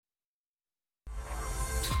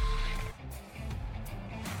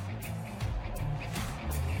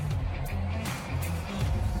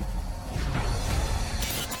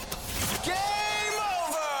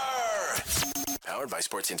Powered by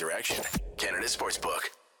Sports Interaction, Canada Sportsbook.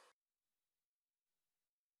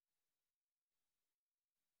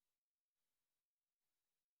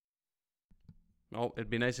 Oh,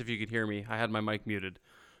 it'd be nice if you could hear me. I had my mic muted.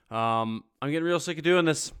 I'm getting real sick of doing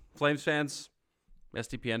this. Flames fans,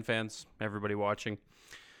 SDPN fans, everybody watching.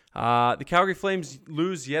 The Calgary Flames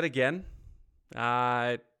lose yet again.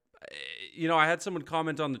 I had someone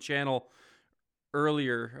comment on the channel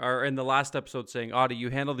earlier, or in the last episode, saying, Audie,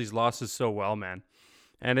 you handle these losses so well, man.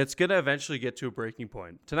 And it's going to eventually get to a breaking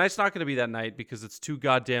point. Tonight's not going to be that night because it's too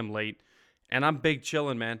goddamn late. And I'm big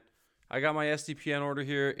chilling, man. I got my SDPN order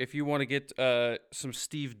here. If you want to get some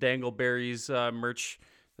Steve Dangleberry's merch,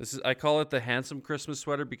 I call it the handsome Christmas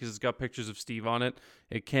sweater because it's got pictures of Steve on it.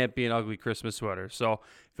 It can't be an ugly Christmas sweater. So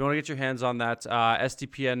if you want to get your hands on that,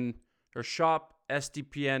 SDPN or shop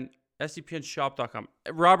SDPN, SDPNshop.com.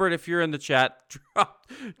 Robert, if you're in the chat,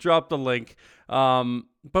 drop the link.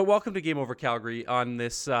 But welcome to Game Over Calgary on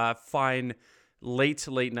this fine late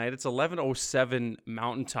night. It's 11:07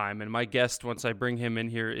 Mountain Time, and my guest, once I bring him in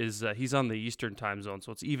here, is he's on the Eastern Time Zone,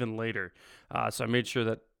 so it's even later. So I made sure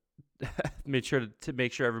to make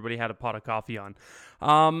sure everybody had a pot of coffee on.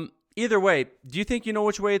 Either way, do you think you know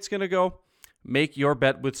which way it's gonna go? Make your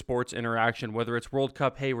bet with Sports Interaction. Whether it's World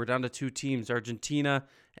Cup, hey, we're down to two teams, Argentina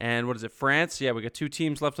and France? Yeah, we got two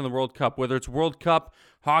teams left in the World Cup. Whether it's World Cup,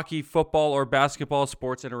 hockey, football, or basketball,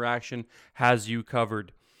 Sports Interaction has you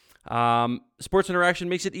covered. Sports Interaction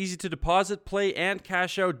makes it easy to deposit, play, and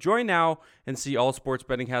cash out. Join now and see all sports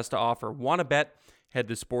betting has to offer. Want to bet? Head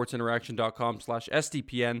to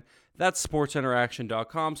sportsinteraction.com/SDPN. That's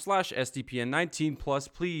sportsinteraction.com/SDPN. 19 plus.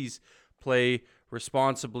 Please play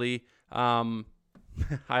responsibly. I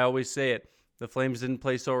always say it. The Flames didn't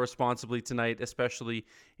play so responsibly tonight, especially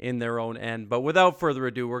in their own end. But without further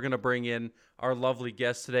ado, we're going to bring in our lovely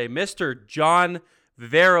guest today, Mr. John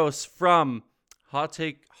Viveros from Hot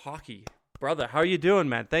Take Hockey. Brother, how are you doing,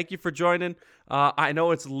 man? Thank you for joining. I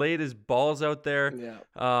know it's late as balls out there. Yeah.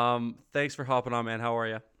 Thanks for hopping on, man. How are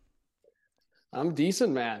you? I'm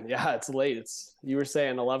decent, man. Yeah, it's late. You were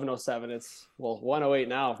saying 11:07. It's 1:08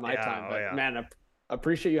 now of my time. But man, I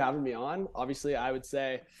appreciate you having me on. Obviously, I would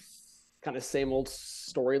say kind of same old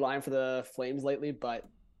storyline for the Flames lately, but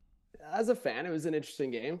as a fan, it was an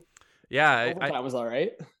interesting game. Yeah, overtime was all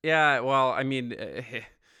right. Yeah, well, I mean,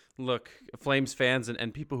 look, Flames fans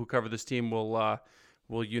and people who cover this team will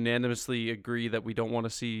unanimously agree that we don't want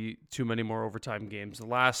to see too many more overtime games. The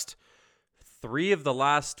last 3 of the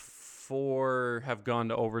last 4 have gone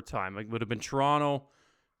to overtime. It would have been Toronto,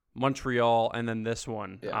 Montreal, and then this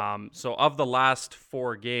one. Yeah. So of the last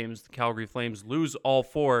 4 games, the Calgary Flames lose all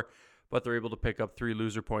 4, but they're able to pick up 3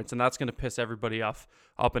 loser points. And that's going to piss everybody off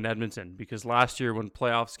up in Edmonton because last year when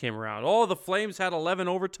playoffs came around, the Flames had 11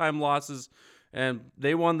 overtime losses and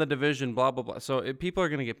they won the division, blah, blah, blah. So people are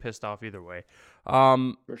going to get pissed off either way.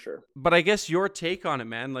 For sure. But I guess your take on it,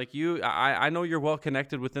 man, like I know you're well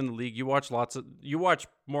connected within the league. You watch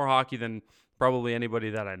more hockey than probably anybody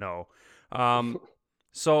that I know.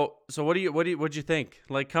 So what'd you think?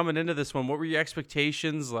 Like coming into this one, what were your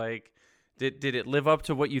expectations? Like, did it live up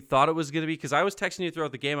to what you thought it was going to be? Because I was texting you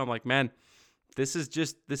throughout the game. I'm like, man, this is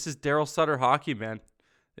Daryl Sutter hockey, man.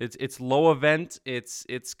 It's low event.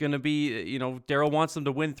 It's going to be, Daryl wants them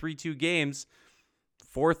to win 3-2 games,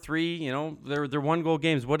 4-3. They're 1-goal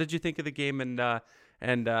games. What did you think of the game, and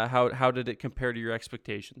how did it compare to your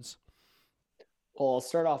expectations? Well, I'll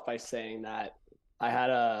start off by saying that I had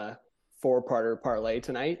a 4-parter parlay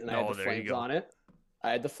tonight, and I had the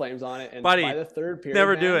Flames on it. And Buddy, by the third period,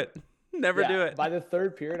 never do it. By the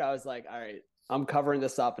third period, I was like, all right, I'm covering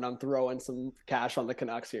this up and I'm throwing some cash on the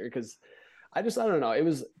Canucks here because I don't know.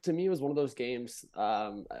 To me, it was one of those games.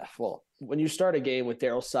 When you start a game with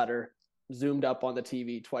Daryl Sutter zoomed up on the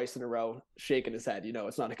TV twice in a row, shaking his head,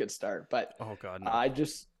 it's not a good start. But oh god, no. I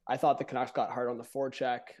thought the Canucks got hard on the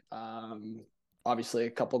forecheck. Obviously,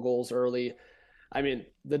 a couple goals early. I mean,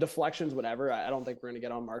 the deflections, whatever. I don't think we're going to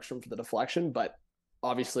get on Markstrom for the deflection, but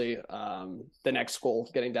obviously, the next goal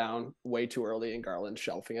getting down way too early and Garland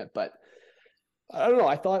shelving it. But I don't know.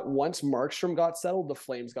 I thought once Markstrom got settled, the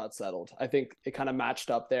Flames got settled. I think it kind of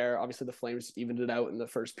matched up there. Obviously, the Flames evened it out in the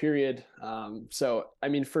first period. So, I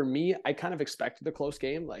mean, for me, I kind of expected a close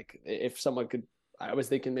game. Like, if someone could, I was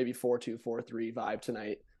thinking maybe 4-2, 4-3 vibe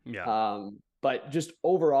tonight. Yeah. But just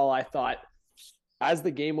overall, I thought as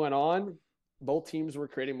the game went on, both teams were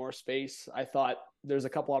creating more space. I thought there's a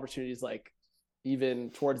couple opportunities, like even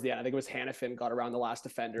towards the end, I think it was Hanifin got around the last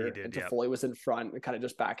defender and Toffoli was in front and kind of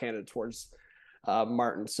just backhanded towards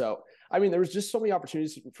Martin. So, I mean, there was just so many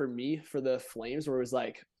opportunities for me for the Flames where it was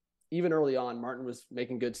like, even early on, Martin was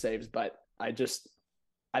making good saves, but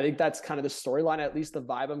I think that's kind of the storyline, at least the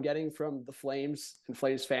vibe I'm getting from the Flames and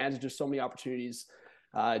Flames fans. Just so many opportunities,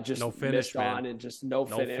 just No finish, missed man. on, and just no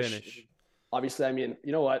finish. Obviously, I mean,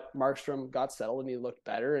 you know what? Markstrom got settled and he looked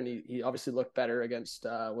better, and he obviously looked better against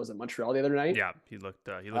was it Montreal the other night? Yeah, he looked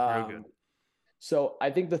real good. So I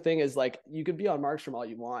think the thing is, like, you could be on Markstrom all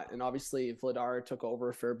you want, and obviously Vladar took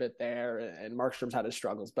over for a bit there, and Markstrom's had his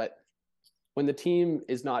struggles, but when the team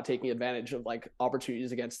is not taking advantage of like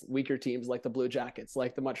opportunities against weaker teams like the Blue Jackets,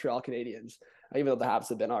 like the Montreal Canadiens, even though the Habs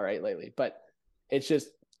have been all right lately, but it's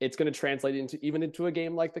going to translate into a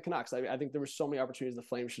game like the Canucks. I think there were so many opportunities the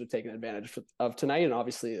Flames should have taken advantage of tonight, and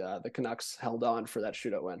obviously the Canucks held on for that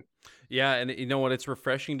shootout win. Yeah, and you know what? It's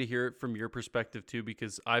refreshing to hear it from your perspective too,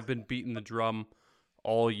 because I've been beating the drum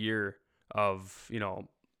all year of,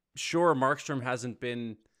 sure, Markstrom hasn't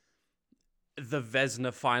been the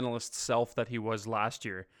Vezina finalist self that he was last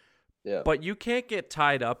year. Yeah. But you can't get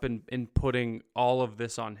tied up in putting all of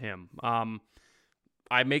this on him.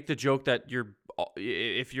 I make the joke that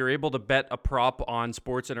if you're able to bet a prop on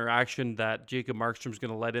Sports Interaction that Jacob Markstrom's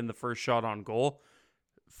going to let in the first shot on goal,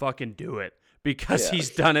 fucking do it, because he's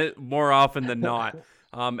done it more often than not.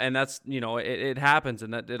 And that's, it happens,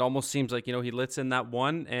 and that it almost seems like, he lets in that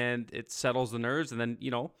one and it settles the nerves, and then,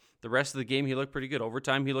 the rest of the game he looked pretty good.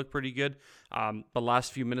 Overtime he looked pretty good. The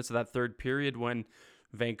last few minutes of that third period when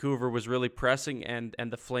Vancouver was really pressing and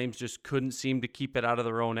the Flames just couldn't seem to keep it out of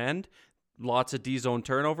their own end, lots of D-zone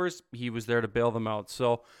turnovers, he was there to bail them out.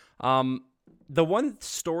 So the one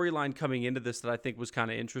storyline coming into this that I think was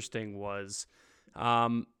kind of interesting was,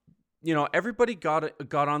 everybody got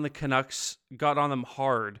on the Canucks, got on them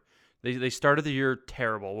hard. They started the year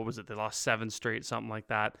terrible. What was it? They lost 7 straight, something like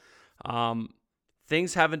that.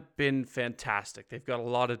 Things haven't been fantastic. They've got a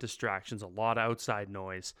lot of distractions, a lot of outside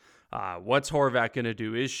noise. What's Horvat going to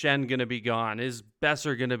do? Is Schenn going to be gone? Is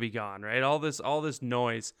Besser going to be gone? Right? All this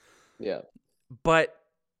noise. Yeah. But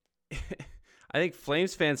I think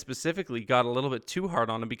Flames fans specifically got a little bit too hard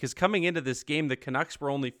on him, because coming into this game, the Canucks were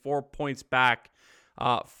only 4 points back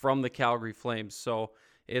from the Calgary Flames. So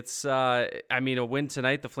it's, a win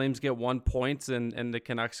tonight, the Flames get 1 point and the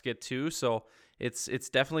Canucks get 2. So it's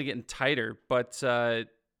definitely getting tighter. But are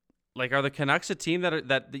the Canucks a team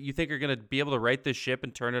that you think are going to be able to right this ship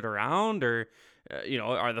and turn it around, or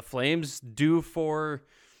are the Flames due for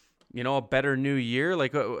a better new year?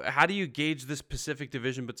 Like, how do you gauge this Pacific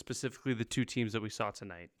Division, but specifically the two teams that we saw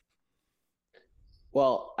tonight?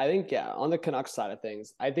 Well, I think, on the Canucks side of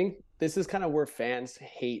things, I think this is kind of where fans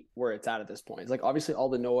hate where it's at this point. It's like, obviously all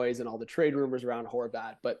the noise and all the trade rumors around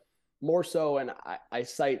Horvat, but more so, and I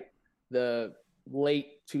cite the late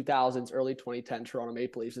 2000s, early 2010 Toronto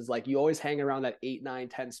Maple Leafs, is like, you always hang around that 8, 9,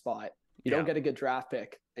 10 spot. You don't get a good draft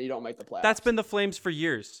pick, and you don't make the playoffs. That's been the Flames for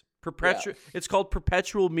years. It's called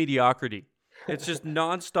perpetual mediocrity. It's just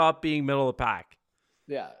nonstop being middle of the pack.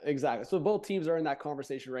 Yeah, exactly. So both teams are in that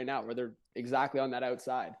conversation right now where they're exactly on that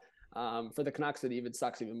outside. For the Canucks, it even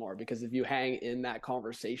sucks even more, because if you hang in that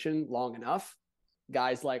conversation long enough,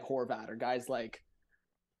 guys like Horvat or guys like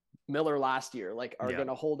Miller last year, are going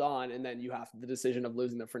to hold on, and then you have the decision of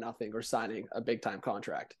losing them for nothing or signing a big time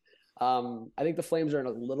contract. I think the Flames are in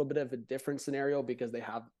a little bit of a different scenario because they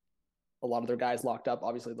have a lot of their guys locked up.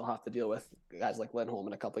 Obviously, they'll have to deal with guys like Lindholm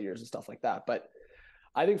in a couple of years and stuff like that. But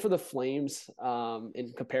I think for the Flames,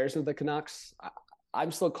 in comparison to the Canucks,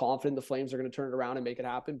 I'm still confident the Flames are going to turn it around and make it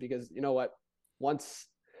happen, because you know what? Once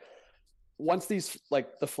these,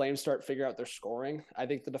 the Flames start figuring out their scoring, I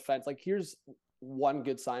think the defense, here's one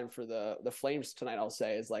good sign for the Flames tonight, I'll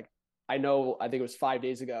say, is I think it was 5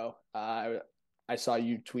 days ago, I saw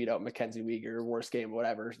you tweet out Mackenzie Weegar, worst game,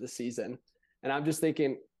 whatever, this season. And I'm just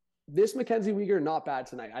thinking, this Mackenzie Weegar, not bad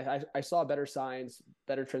tonight. I saw better signs,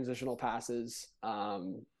 better transitional passes,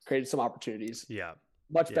 created some opportunities. Yeah.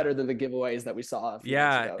 Much better than the giveaways that we saw a few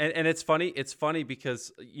months ago. And it's funny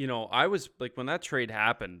because, I was when that trade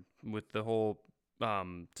happened with the whole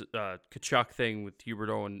Tkachuk thing with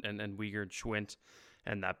Huberdeau and Weegar and Schwint,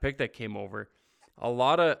 and that pick that came over, a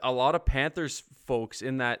lot of Panthers folks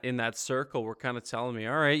in that circle were kind of telling me,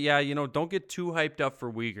 all right, don't get too hyped up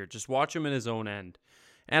for Weegar, just watch him in his own end.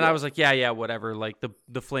 And I was like, whatever.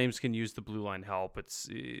 The Flames can use the blue line help.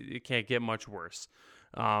 It can't get much worse.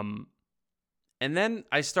 And then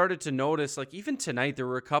I started to notice, even tonight, there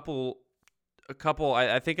were a couple.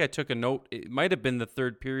 I think I took a note. It might have been the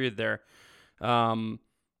third period there. Mackenzie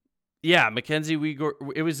Weegar.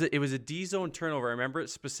 It was a D zone turnover. I remember it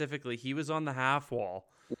specifically. He was on the half wall,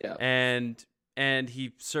 and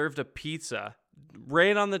he served a pizza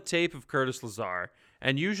right on the tape of Curtis Lazar.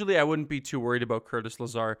 And usually I wouldn't be too worried about Curtis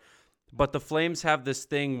Lazar, but the Flames have this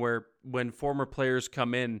thing where when former players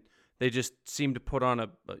come in, they just seem to put on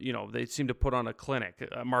a clinic.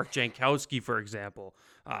 Mark Jankowski, for example,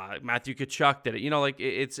 Matthew Tkachuk did it.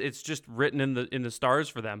 It's just written in the stars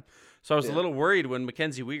for them. So I was a little worried when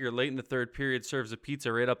Mackenzie Weegar late in the third period serves a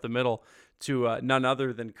pizza right up the middle to none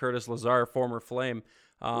other than Curtis Lazar, former Flame.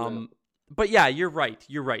 But yeah, you're right.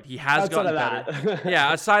 He has gotten better.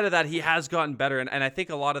 Yeah, aside of that, he has gotten better. And I think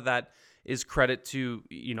a lot of that is credit to,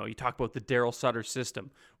 you talk about the Daryl Sutter system.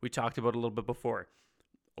 We talked about it a little bit before.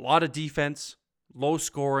 A lot of defense, low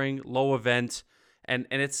scoring, low event. And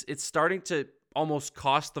it's starting to almost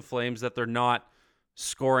cost the Flames that they're not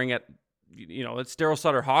scoring at, it's Daryl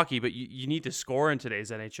Sutter hockey, but you need to score in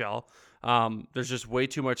today's NHL. There's just way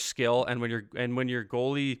too much skill. And when your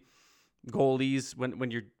goalies,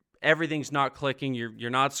 when you're everything's not clicking, you're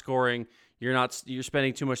not scoring, you're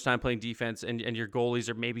spending too much time playing defense, and your goalies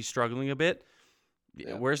are maybe struggling a bit.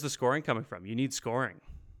 Yeah. Where's the scoring coming from? You need scoring.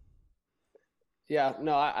 Yeah,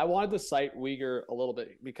 no, I wanted to cite Weegar a little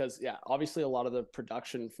bit because, obviously a lot of the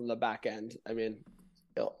production from the back end. I mean,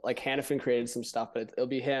 like Hanifin created some stuff, but it'll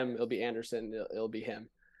be him, it'll be Anderson, it'll be him.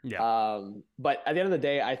 Yeah. But at the end of the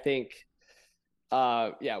day, I think,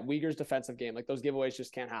 Weegar's defensive game, like those giveaways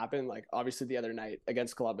just can't happen. Like obviously the other night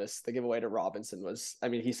against Columbus, the giveaway to Robinson was,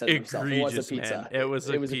 he said himself, it was a pizza. Man. It was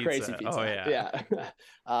a crazy pizza. Oh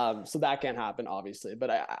yeah. So that can't happen, obviously. But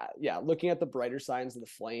looking at the brighter signs of the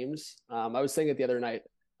Flames, I was saying it the other night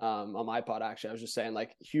on my pod, actually. I was just saying,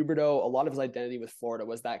 like, Huberdeau, a lot of his identity with Florida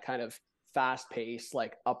was that kind of fast paced,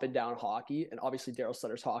 like up and down hockey. And obviously Daryl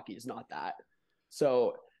Sutter's hockey is not that.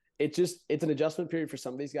 So it's an adjustment period for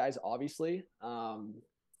some of these guys, obviously.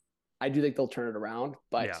 I do think they'll turn it around,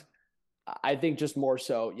 but I think just more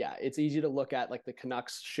so, it's easy to look at like the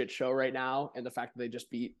Canucks shit show right now and the fact that they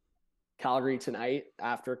just beat Calgary tonight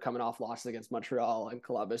after coming off losses against Montreal and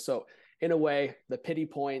Columbus. So in a way, the pity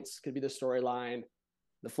points could be the storyline.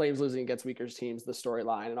 The Flames losing against weaker teams, the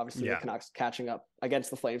storyline, and obviously the Canucks catching up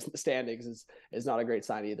against the Flames in the standings is not a great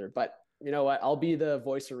sign either. But you know what? I'll be the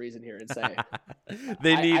voice of reason here and say I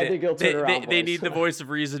think it'll turn around. They need the voice of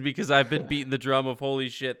reason because I've been beating the drum of holy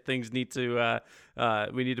shit. Things need to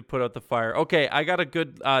we need to put out the fire. Okay, I got a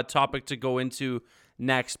good topic to go into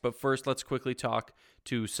next, but first let's quickly talk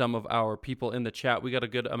to some of our people in the chat. We got a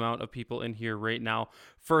good amount of people in here right now.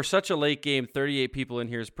 For such a late game, 38 people in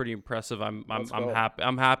here is pretty impressive. I'm happy.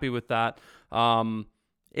 I'm happy with that.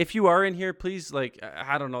 If you are in here, please,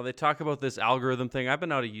 I don't know. They talk about this algorithm thing. I've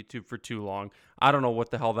been out of YouTube for too long. I don't know what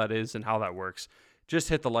the hell that is and how that works. Just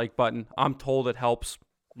hit the like button. I'm told it helps.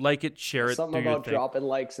 Like it, share it. Something about dropping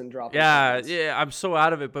likes and dropping comments. Yeah, I'm so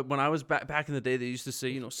out of it. But when I was back in the day, they used to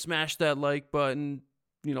say, smash that like button,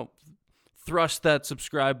 thrust that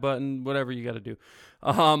subscribe button, whatever you got to do.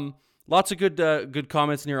 Lots of good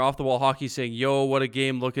comments in here. Off the Wall Hockey saying, yo, what a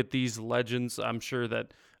game. Look at these legends. I'm sure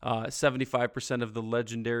that 75% of the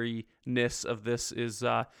legendariness of this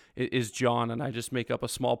is John, and I just make up a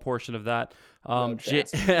small portion of that.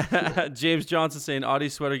 James Johnson saying Audie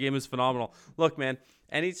sweater game is phenomenal. Look, man,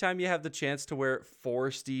 anytime you have the chance to wear 4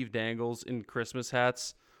 Steve Dangles in Christmas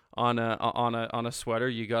hats on a sweater,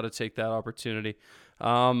 you got to take that opportunity.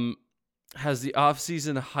 Has the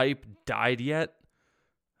off-season hype died yet?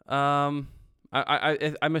 I'm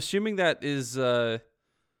assuming that is a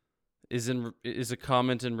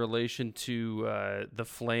comment in relation to the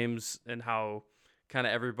Flames and how kind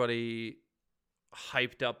of everybody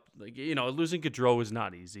hyped up. Losing Gaudreau was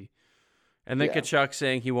not easy. And then Tkachuk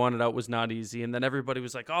saying he wanted out was not easy. And then everybody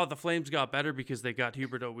was like, oh, the Flames got better because they got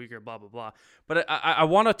Huberdeau, Weegar, blah, blah, blah. But I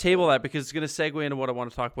want to table that because it's going to segue into what I want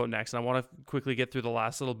to talk about next. And I want to quickly get through the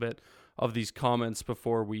last little bit of these comments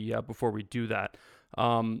before we do that.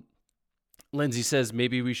 Lindsay says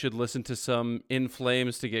maybe we should listen to some In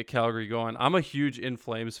Flames to get Calgary going. I'm a huge In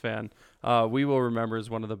Flames fan. We Will Remember is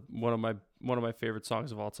one of my favorite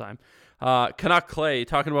songs of all time. Canuck Clay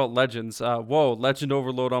talking about legends. Whoa, legend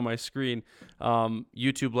overload on my screen.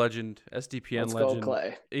 YouTube legend, SDPN Let's legend. Go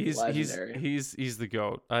Clay. He's the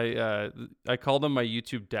GOAT. I called him my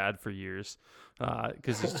YouTube dad for years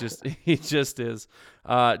because he just is.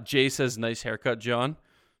 Jay says nice haircut, John.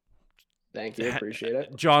 Thank you. Appreciate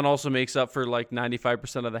it. John also makes up for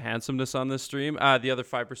 95% of the handsomeness on this stream. The other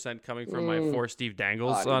 5% coming from my 4 Steve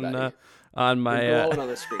Dangles on my. You're glowing on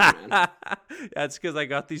the screen, man. That's because I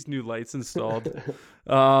got these new lights installed.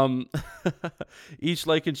 Each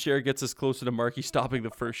like and share gets us closer to Marky stopping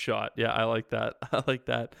the first shot. Yeah, I like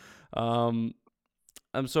that.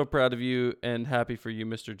 I'm so proud of you and happy for you,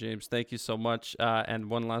 Mr. James. Thank you so much. And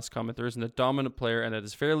one last comment. There isn't a dominant player, and it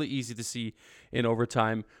is fairly easy to see in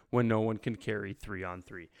overtime when no one can carry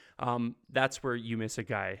 3-on-3. That's where you miss a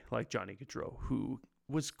guy like Johnny Gaudreau, who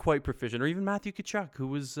was quite proficient, or even Matthew Tkachuk, who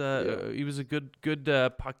was he was a good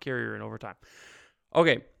puck carrier in overtime.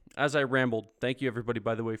 Okay, as I rambled, thank you everybody,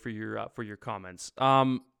 by the way, for your comments.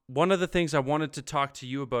 One of the things I wanted to talk to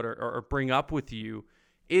you about or bring up with you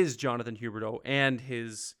is Jonathan Huberdeau and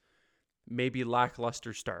his maybe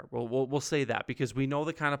lackluster start. We'll say that because we know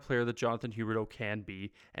the kind of player that Jonathan Huberdeau can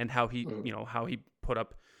be, and how he how he put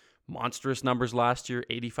up monstrous numbers last year,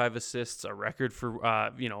 85 assists, a record for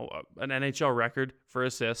an NHL record for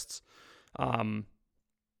assists. I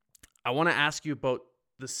want to ask you about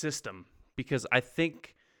the system because I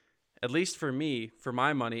think, at least for me, for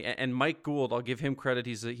my money, and Mike Gould, I'll give him credit.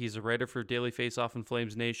 He's a writer for Daily Faceoff and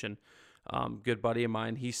Flames Nation, good buddy of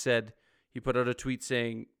mine. He put out a tweet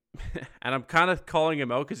saying, and I'm kind of calling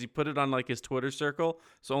him out because he put it on like his Twitter circle,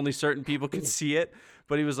 so only certain people could see it.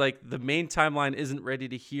 But he was like, the main timeline isn't ready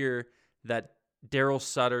to hear that Daryl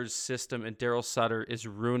Sutter's system and Daryl Sutter is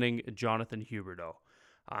ruining Jonathan Huberdeau.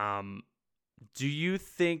 Do you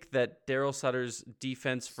think that Daryl Sutter's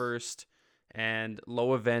defense first and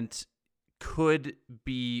low event could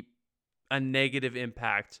be a negative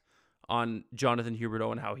impact on Jonathan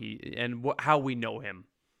Huberdeau and how we know him?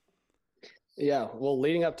 Yeah, well,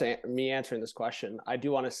 leading up to me answering this question, I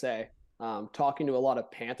do want to say, talking to a lot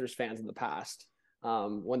of Panthers fans in the past,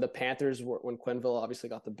 when Quenneville obviously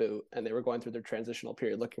got the boot and they were going through their transitional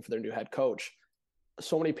period looking for their new head coach,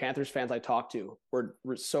 so many Panthers fans I talked to were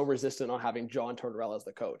so resistant on having John Tortorella as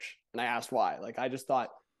the coach. And I asked why. Like, I just thought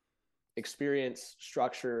experience,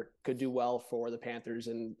 structure could do well for the Panthers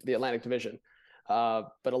in the Atlantic Division.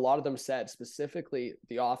 But a lot of them said specifically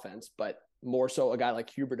the offense, but more so a guy like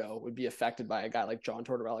Huberdeau would be affected by a guy like John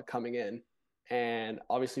Tortorella coming in. And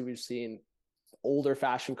obviously we've seen older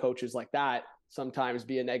fashion coaches like that sometimes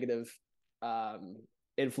be a negative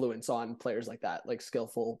influence on players like that, like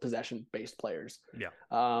skillful possession-based players. Yeah.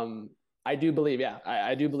 I do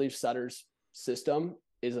believe Sutter's system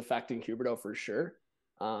is affecting Huberdeau for sure.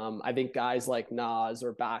 I think guys like Nas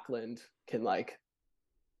or Backlund can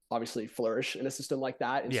obviously flourish in a system like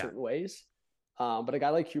that in certain ways. But a guy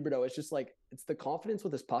like Huberdeau, it's just it's the confidence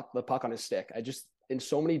with the puck on his stick. In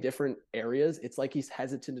so many different areas, it's like he's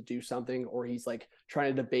hesitant to do something, or he's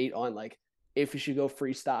trying to debate on if he should go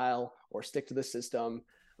freestyle or stick to the system.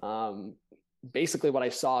 Basically what I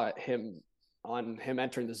saw him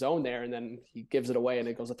entering the zone there, and then he gives it away and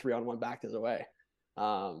it goes a 3-on-1 back the other way.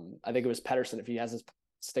 I think it was Pettersson. If he has his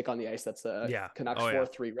stick on the ice, that's the Canucks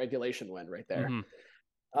 4-3 regulation win right there.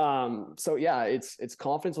 Mm-hmm. So yeah, it's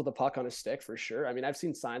confidence with the puck on his stick for sure. I mean, I've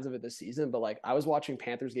seen signs of it this season, but I was watching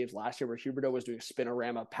Panthers games last year where Huberdeau was doing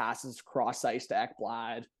spinorama passes cross ice to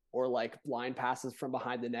Ekblad, or line passes from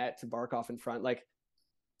behind the net to Barkov in front.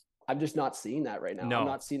 I'm just not seeing that right now. No. I'm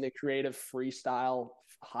not seeing the creative freestyle,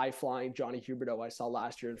 high flying Johnny Huberdeau I saw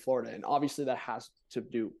last year in Florida. And obviously that has to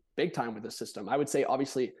do big time with the system. I would say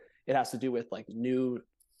obviously it has to do with new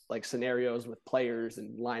scenarios with players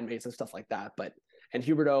and line mates and stuff like that. And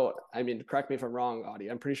Huberdeau, I mean, correct me if I'm wrong, Audie,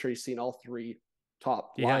 I'm pretty sure he's seen all three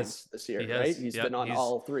top lines this year, right? He's been on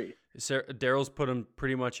all three. Daryl's put him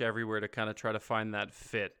pretty much everywhere to kind of try to find that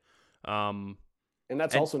fit. And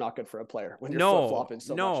that's also not good for a player when you're flip-flopping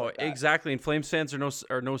so much like that. Exactly. And Flames fans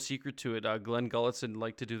are no secret to it. Glenn Gullitson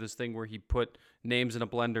liked to do this thing where he put names in a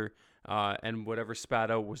blender, and whatever spat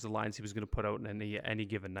out was the lines he was going to put out in any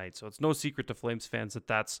given night. So it's no secret to Flames fans that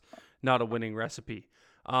that's not a winning recipe.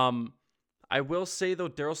 I will say, though,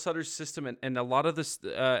 Daryl Sutter's system, and a lot of this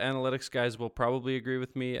analytics guys will probably agree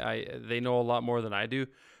with me. They know a lot more than I do.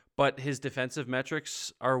 But his defensive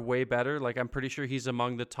metrics are way better. I'm pretty sure he's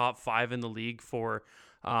among the top 5 in the league for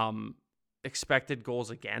expected goals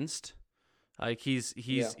against.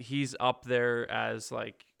 He's up there as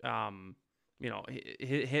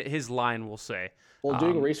his line, we'll say. Well,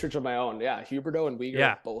 doing research of my own, Huberdeau and Weegar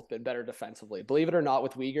have both been better defensively. Believe it or not,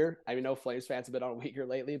 with Weegar, I mean, no Flames fans have been on Weegar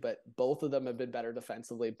lately, but both of them have been better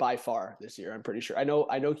defensively by far this year. I'm pretty sure. I know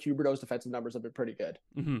Huberdeau's defensive numbers have been pretty good.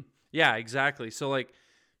 Mm-hmm. Yeah, exactly. So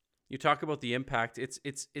you talk about the impact.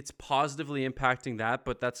 It's positively impacting that,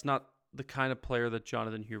 but that's not the kind of player that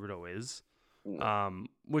Jonathan Huberdeau is,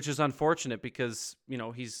 which is unfortunate because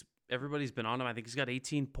everybody's been on him. I think he's got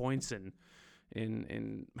 18 points in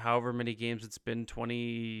however many games it's been,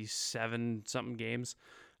 27 something games,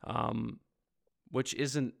 which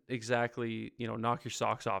isn't exactly knock your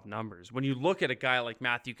socks off numbers. When you look at a guy like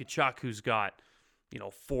Matthew Tkachuk, who's got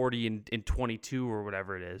 40 in 22 or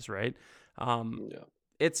whatever it is, right?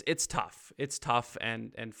 It's tough. It's tough,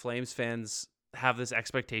 and Flames fans have this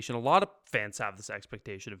expectation. A lot of fans have this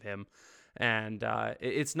expectation of him, and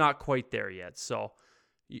it's not quite there yet. So,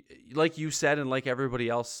 like you said, and like everybody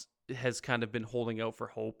else has kind of been holding out for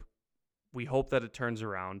hope, We hope that it turns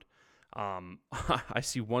around. I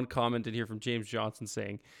see one comment in here from James Johnson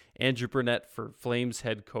saying, Andrew Burnett for Flames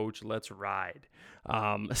head coach, let's ride.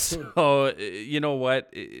 So, you know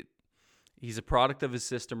what? He's a product of his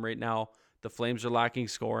system right now. The Flames are lacking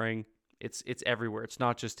scoring. It's everywhere. It's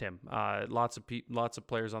not just him. Lots of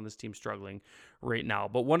players on this team struggling right now.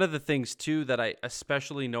 But one of the things, too, that I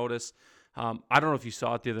especially notice, I don't know if you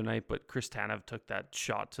saw it the other night, but Chris Tanev took that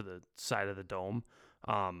shot to the side of the dome.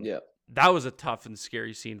 Yeah. That was a tough and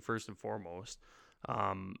scary scene, first and foremost.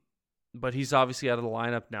 But he's obviously out of the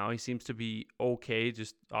lineup now. He seems to be okay,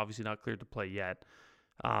 just obviously not cleared to play yet.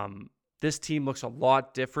 This team looks a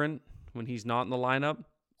lot different when he's not in the lineup,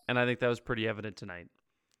 and I think that was pretty evident tonight.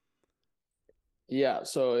 Yeah,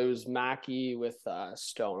 so it was Mackey with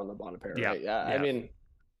Stone on the bottom pair, right? Yeah. I mean,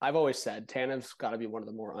 I've always said Tanev's got to be one of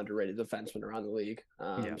the more underrated defensemen around the league.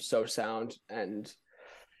 So sound. And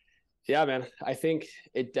yeah, man, I think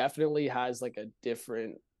it definitely has like a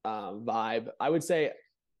different vibe. I would say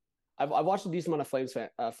I've watched a decent amount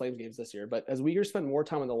of Flames games this year, but has Uyghur spent more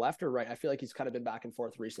time on the left or right? I feel like he's kind of been back and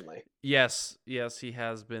forth recently. Yes, he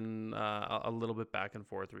has been a little bit back and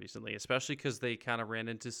forth recently, especially because they kind of ran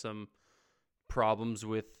into some problems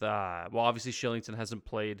with obviously Shillington hasn't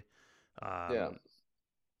played.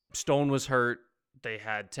 Stone was hurt. They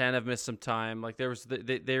had Tanev missed some time. Like there was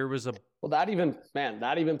a that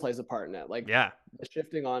even plays a part in it. Like the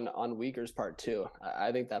shifting on Uyghur's part too.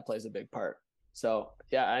 I think that plays a big part. So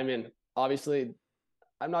yeah, I mean, obviously,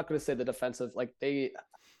 I'm not going to say the defensive, like they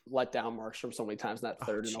let down Markstrom so many times in that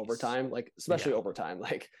third and overtime, like especially overtime.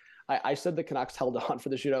 Like I said the Canucks held on for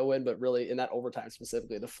the shootout win, but really in that overtime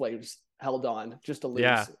specifically, the Flames held on just to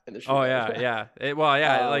lose in the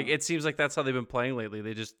shootout. Like it seems like that's how they've been playing lately.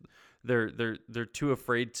 They just they're too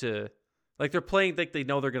afraid to, like they're playing like they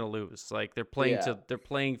know they're going to lose. Like they're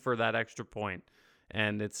playing for that extra point.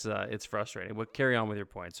 And it's frustrating. But carry on with your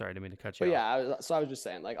point. Sorry, I didn't mean to cut you off. I was just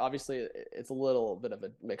saying, like, obviously it's a little bit of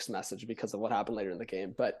a mixed message because of what happened later in the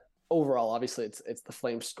game. But overall, obviously it's the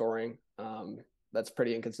Flames scoring that's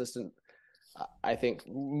pretty inconsistent. I think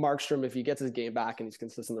Markstrom, if he gets his game back and he's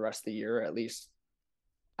consistent the rest of the year, at least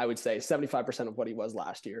I would say 75% of what he was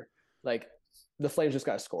last year. Like the Flames just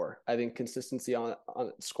got to score. I think consistency on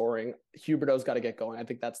scoring. Huberdeau's got to get going. I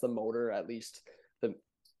think that's the motor, at least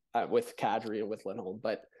with Kadri and with Lindholm.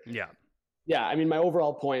 But yeah. I mean, my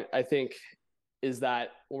overall point, I think, is that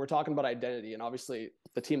when we're talking about identity, and obviously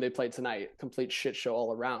the team they played tonight, complete shit show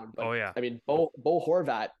all around. But I mean, Bo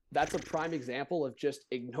Horvat, that's a prime example of just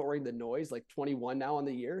ignoring the noise. Like 21 now on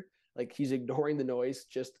the year, like he's ignoring the noise.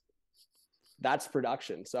 Just that's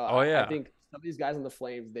production. So I think some of these guys on the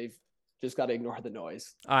Flames, they've just got to ignore the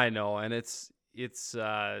noise. I know, and it's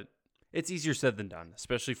easier said than done,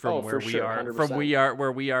 especially from where we are, 100%.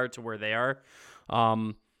 Where we are to where they are.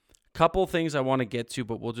 Couple things I want to get to,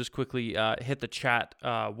 but we'll just quickly hit the chat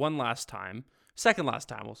second last time.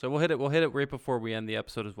 We'll hit it right before we end the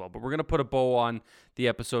episode as well. But we're gonna put a bow on the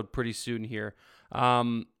episode pretty soon here.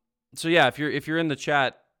 So yeah, if you're in the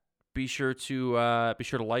chat, be sure to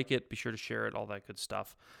like it, be sure to share it, all that good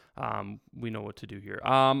stuff. We know what to do here.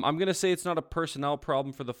 I'm going to say it's not a personnel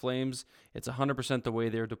problem for the Flames. It's 100% the way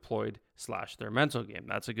they're deployed / their mental game.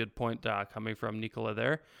 That's a good point coming from Nicola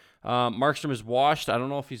there. Markstrom is washed. I don't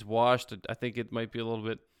know if he's washed. I think it might be a little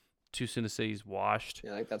bit too soon to say he's washed.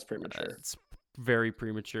 Yeah, I think that's premature. It's very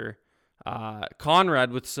premature.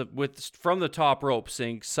 Conrad with from the top rope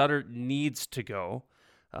saying Sutter needs to go.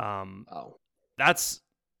 That's,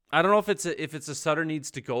 I don't know if it's a Sutter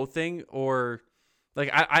needs to go thing or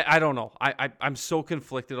like I don't know. I'm so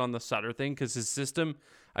conflicted on the Sutter thing because his system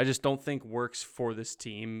I just don't think works for this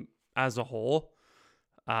team as a whole.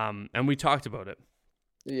 And we talked about it.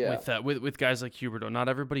 Yeah. With guys like Huberdeau, not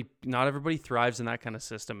everybody thrives in that kind of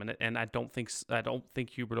system, and I don't think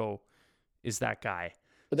Huberdeau is that guy.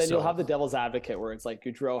 But then you'll have the devil's advocate where it's like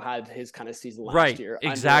Gaudreau had his kind of season last year.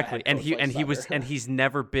 Exactly. He's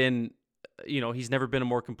never been, he's never been a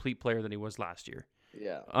more complete player than he was last year.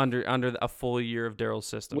 Yeah. Under a full year of Daryl's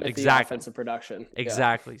system. With the offensive production.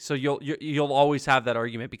 Exactly. So you'll always have that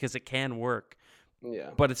argument because it can work.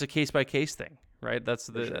 Yeah. But it's a case by case thing, right? That's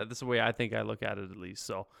the way I think I look at it, at least.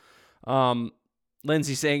 So,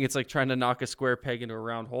 Lindsay saying it's like trying to knock a square peg into a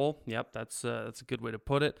round hole. Yep, that's a good way to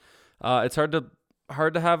put it. It's hard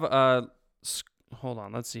to have hold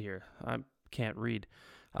on, let's see here. I can't read.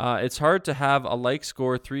 It's hard to have a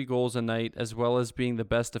score 3 goals a night as well as being the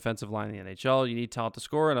best defensive line in the NHL. You need talent to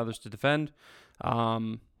score and others to defend.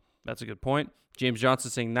 That's a good point. James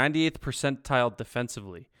Johnson saying 98th percentile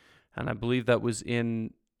defensively. And I believe that was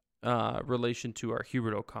in relation to our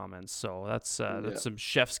Huberdeau comments. So that's some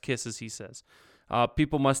chef's kiss, as he says.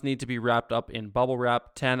 People must need to be wrapped up in bubble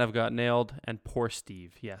wrap. 10 I've got nailed. And poor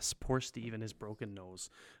Steve. Yes, poor Steve and his broken nose.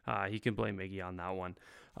 He can blame Miggy on that one.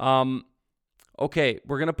 Okay,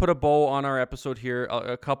 we're going to put a bow on our episode here.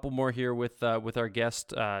 A couple more here with our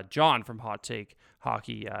guest, John from Hot Take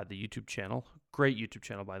Hockey, the YouTube channel. Great YouTube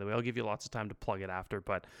channel, by the way. I'll give you lots of time to plug it after,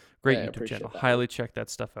 but great YouTube channel. Highly check that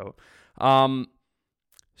stuff out.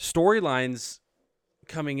 Storylines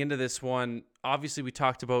coming into this one. Obviously, we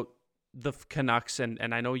talked about the Canucks, and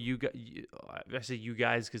I know I say you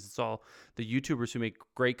guys because it's all the YouTubers who make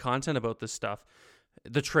great content about this stuff.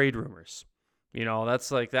 The trade rumors. I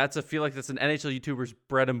feel like that's an NHL YouTuber's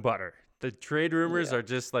bread and butter. The trade rumors are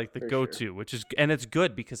just like the go-to, sure. And it's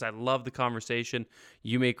good because I love the conversation.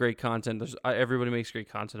 You make great content. Everybody makes great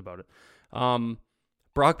content about it.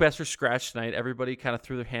 Brock Besser scratched tonight. Everybody kind of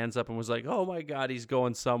threw their hands up and was like, "Oh my God, he's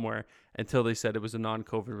going somewhere," until they said it was a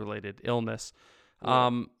non-COVID related illness.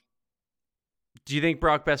 Yeah. Do you think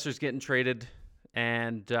Brock Besser's getting traded,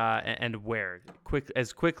 and where?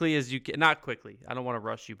 As quickly as you can? Not quickly. I don't want to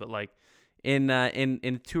rush you, but like in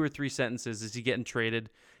 2 or 3 sentences, is he getting traded?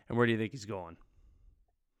 And where do you think he's going?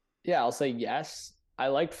 Yeah, I'll say yes. I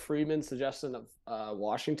liked Friedman's suggestion of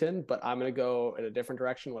Washington, but I'm going to go in a different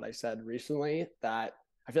direction. What I said recently, that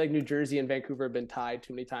I feel like New Jersey and Vancouver have been tied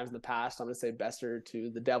too many times in the past. I'm going to say Besser to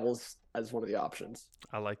the Devils as one of the options.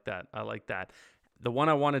 I like that. The one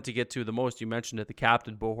I wanted to get to the most, you mentioned it, the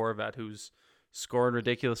captain, Bo Horvat, who's scoring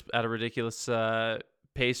at a ridiculous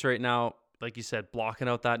pace right now. Like you said, blocking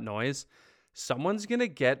out that noise. Someone's going to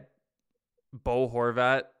get Bo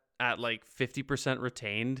Horvat at like 50%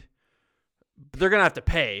 retained. They're going to have to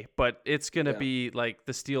pay, but it's going to be like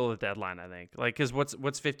the steal of the deadline, I think. Like, because what's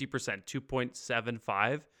 50%?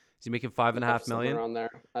 2.75? Is he making $5.5 million? Around there,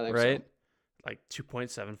 I think right? So. Like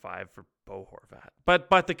 2.75 for Bo Horvat.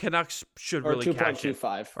 But the Canucks should really cash it.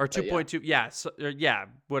 Or 2.2. Yeah,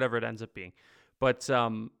 whatever it ends up being. But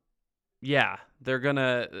yeah, they're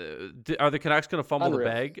gonna. Are the Canucks gonna fumble the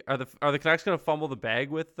bag? Are the Canucks gonna fumble the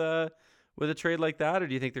bag with a trade like that, or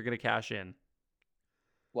do you think they're gonna cash in?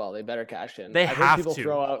 Well, they better cash in. I think people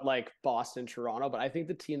throw out like Boston, Toronto, but I think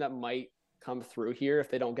the team that might come through here, if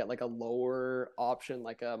they don't get like a lower option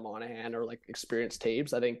like a Monahan or like experienced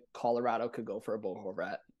Taves, I think Colorado could go for a Bo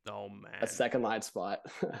Horvat. Oh man, a second line spot.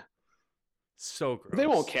 So gross. They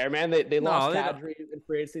won't care, man. They lost Kadri in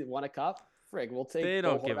free agency, won a cup. Frig, we'll take. They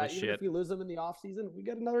don't give a shit. If you lose them in the offseason, we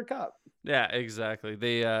get another cup. Yeah, exactly.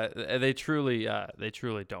 They truly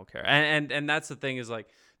don't care. And that's the thing is like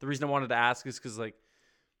the reason I wanted to ask is because like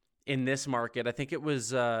in this market, I think it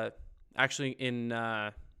was actually in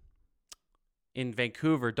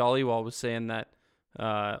Vancouver, Dhaliwal was saying that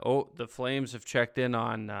the Flames have checked in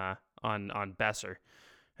on Besser,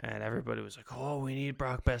 and everybody was like, "Oh, we need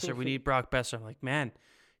Brock Besser. We need Brock Besser." I'm like, man,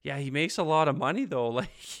 yeah, he makes a lot of money though. Like.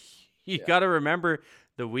 You got to remember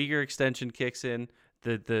the Weegar extension kicks in,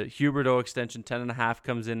 the Huberdeau extension 10.5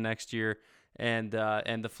 comes in next year, and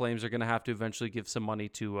the Flames are going to have to eventually give some money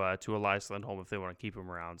to Elias Lindholm if they want to keep him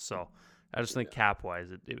around. So I just think cap wise,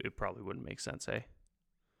 it probably wouldn't make sense, eh?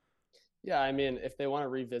 Yeah, I mean, if they want to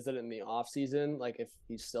revisit it in the off season, like if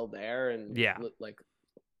he's still there and like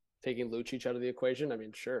taking Lucic out of the equation, I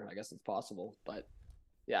mean, sure, I guess it's possible, but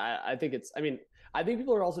yeah, I think it's. I mean. I think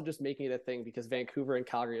people are also just making it a thing because Vancouver and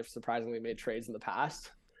Calgary have surprisingly made trades in the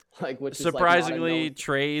past, which surprisingly is like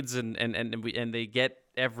trades and they get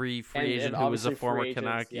every free agent who is a former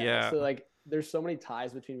Canuck. Yeah. So like there's so many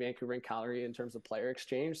ties between Vancouver and Calgary in terms of player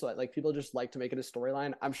exchange. So like people just like to make it a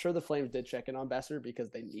storyline. I'm sure the Flames did check in on Besser because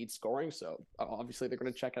they need scoring. So obviously they're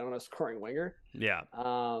going to check in on a scoring winger. Yeah.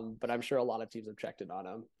 But I'm sure a lot of teams have checked in on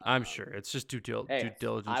him. I'm sure it's just due diligence.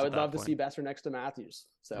 I would love to see Besser next to Matthews.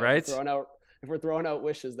 So right. If we're throwing out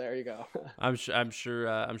wishes, there you go. I'm sure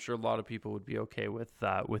a lot of people would be okay with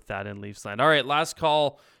that in Leafs land. All right, last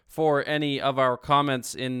call for any of our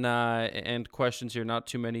comments and questions here. Not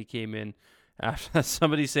too many came in.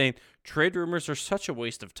 Somebody saying trade rumors are such a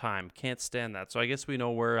waste of time. Can't stand that. So I guess we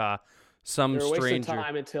know where some They're a stranger. waste of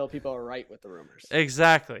time until people are right with the rumors.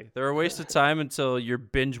 Exactly, they're a waste of time until you're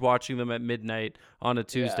binge watching them at midnight on a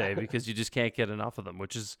Tuesday because you just can't get enough of them,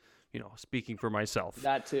 which is. Speaking for myself.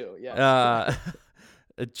 That too, yeah.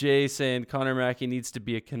 Jay saying Connor Mackey needs to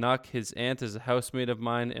be a Canuck. His aunt is a housemate of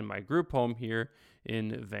mine in my group home here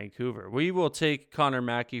in Vancouver. We will take Connor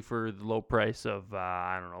Mackey for the low price of,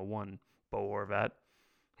 one Bo Horvat.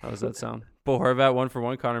 How does that sound? Bo Horvat,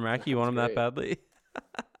 1-for-1. Connor Mackey, you want him that badly?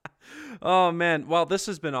 Oh, man. Well, this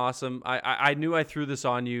has been awesome. I knew I threw this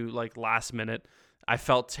on you like last minute. I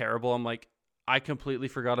felt terrible. I'm like, I completely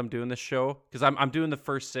forgot I'm doing this show because I'm doing the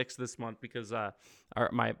first 6 this month because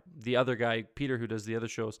the other guy Peter who does the other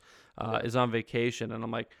shows is on vacation, and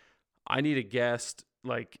I'm like, I need a guest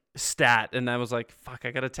like stat, and I was like, fuck,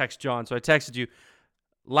 I gotta text John, so I texted you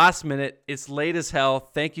last minute. It's late as hell.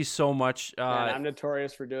 Thank you so much. Man, I'm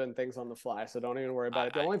notorious for doing things on the fly, so don't even worry about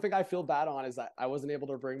it. The only thing I feel bad on is that I wasn't able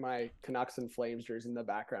to bring my Canucks and Flames jersey in the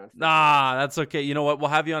background. That's okay. You know what? We'll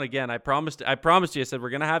have you on again. I promised you. I said we're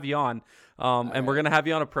gonna have you on, and we're gonna have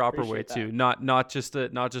you on a proper way too, not just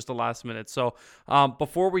a last minute. So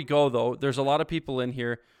before we go though, there's a lot of people in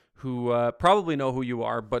here who probably know who you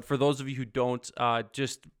are, but for those of you who don't,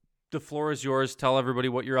 just the floor is yours. Tell everybody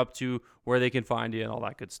what you're up to, where they can find you, and all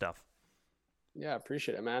that good stuff. Yeah,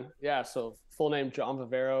 appreciate it, man. Yeah, so full name John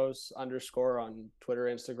Viveros _ on Twitter,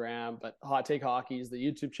 Instagram, but Hot Take Hockey is the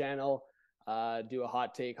YouTube channel. Do a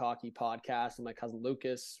Hot Take Hockey podcast with my cousin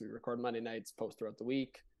Lucas. We record Monday nights, post throughout the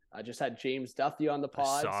week. I just had James Duthie on the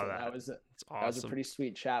pod. I saw so that. That was awesome. That was a pretty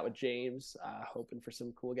sweet chat with James. Hoping for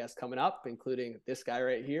some cool guests coming up, including this guy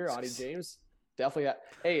right here, Audie James. Definitely.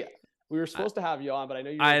 Hey, we were supposed to have you on, but I know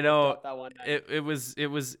you. I know that one night.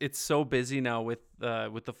 It's so busy now with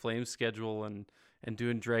the Flames schedule and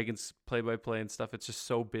doing Dragons play-by-play and stuff. It's just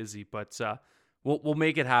so busy, but we'll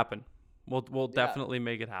make it happen. We'll definitely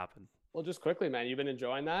make it happen. Well, just quickly, man, you've been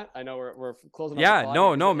enjoying that. I know we're closing. Yeah, up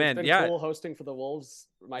no, man. It's been yeah, cool hosting for the Wolves.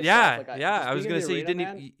 Myself. Yeah. I was gonna say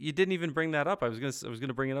arena, you didn't even bring that up. I was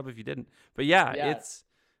gonna bring it up if you didn't. But yeah. It's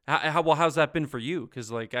how's that been for you?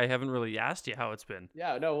 Because like I haven't really asked you how it's been.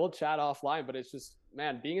 Yeah, no, we'll chat offline. But it's just,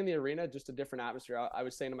 man, being in the arena, just a different atmosphere. I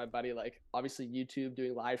was saying to my buddy, like, obviously YouTube,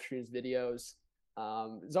 doing live streams, videos.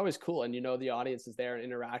 It's always cool, and the audience is there and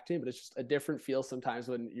interacting, but it's just a different feel sometimes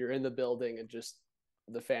when you're in the building and just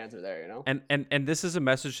the fans are there, And this is a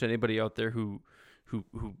message to anybody out there who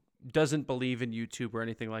doesn't believe in YouTube or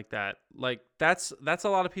anything like that. Like that's a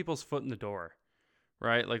lot of people's foot in the door,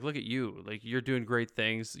 right? Like look at you, like you're doing great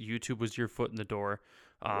things. YouTube was your foot in the door.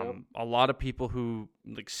 A lot of people who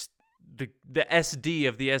like the SD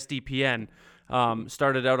of the SDPN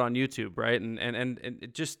started out on YouTube, right? And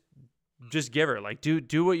it just give her like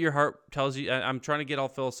do what your heart tells you. I'm trying to get all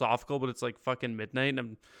philosophical, but it's like fucking midnight,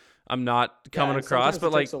 and I'm not coming across.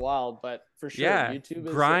 But like, takes a while, but for sure,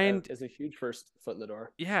 YouTube is a huge first foot in the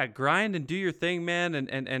door. Yeah, grind and do your thing, man,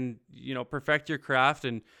 and perfect your craft,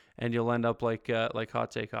 and you'll end up like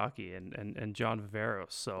Hot Take Hockey and John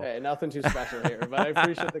Viveros. So hey, nothing too special here, but I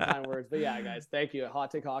appreciate the kind words. But yeah, guys, thank you.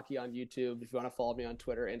 Hot Take Hockey on YouTube. If you want to follow me on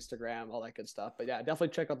Twitter, Instagram, all that good stuff. But yeah, definitely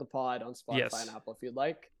check out the pod on Spotify and Apple if you'd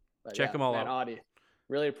like. But check them all out. Audie,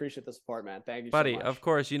 really appreciate the support, man. Thank you, buddy. So much. Of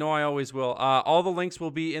course, I always will. All the links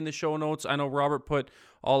will be in the show notes. I know Robert put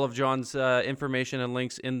all of John's information and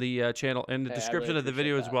links in the channel in the description of the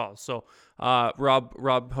video as well. So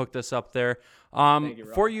Rob hooked us up there. Thank you,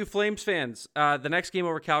 Rob. For you Flames fans, the next game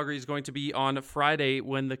over Calgary is going to be on Friday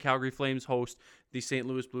when the Calgary Flames host the St.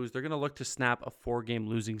 Louis Blues. They're going to look to snap a 4-game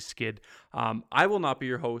losing skid. I will not be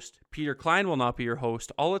your host. Peter Klein will not be your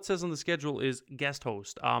host. All it says on the schedule is guest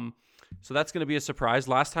host. So that's going to be a surprise.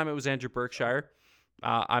 Last time it was Andrew Berkshire.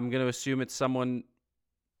 I'm going to assume it's someone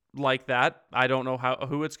like that. I don't know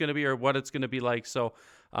who it's going to be or what it's going to be like. So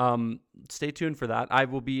stay tuned for that. I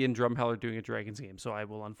will be in Drumheller doing a Dragons game, so I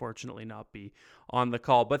will unfortunately not be on the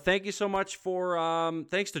call. But thank you so much for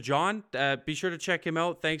thanks to John. Be sure to check him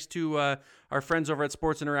out. Thanks to our friends over at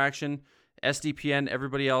Sports Interaction, SDPN,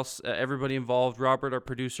 everybody else, everybody involved, Robert, our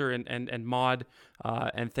producer, and Maud,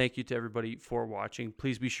 and thank you to everybody for watching.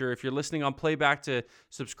 Please be sure, if you're listening on playback, to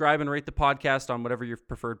subscribe and rate the podcast on whatever your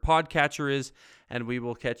preferred podcatcher is, and I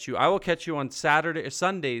will catch you on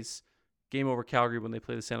Sundays, Game Over Calgary, when they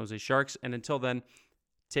play the San Jose Sharks. And until then,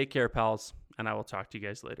 take care, pals, and I will talk to you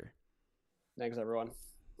guys later. Thanks, everyone.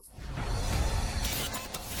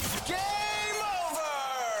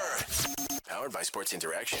 Powered by Sports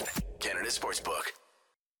Interaction, Canada Sportsbook.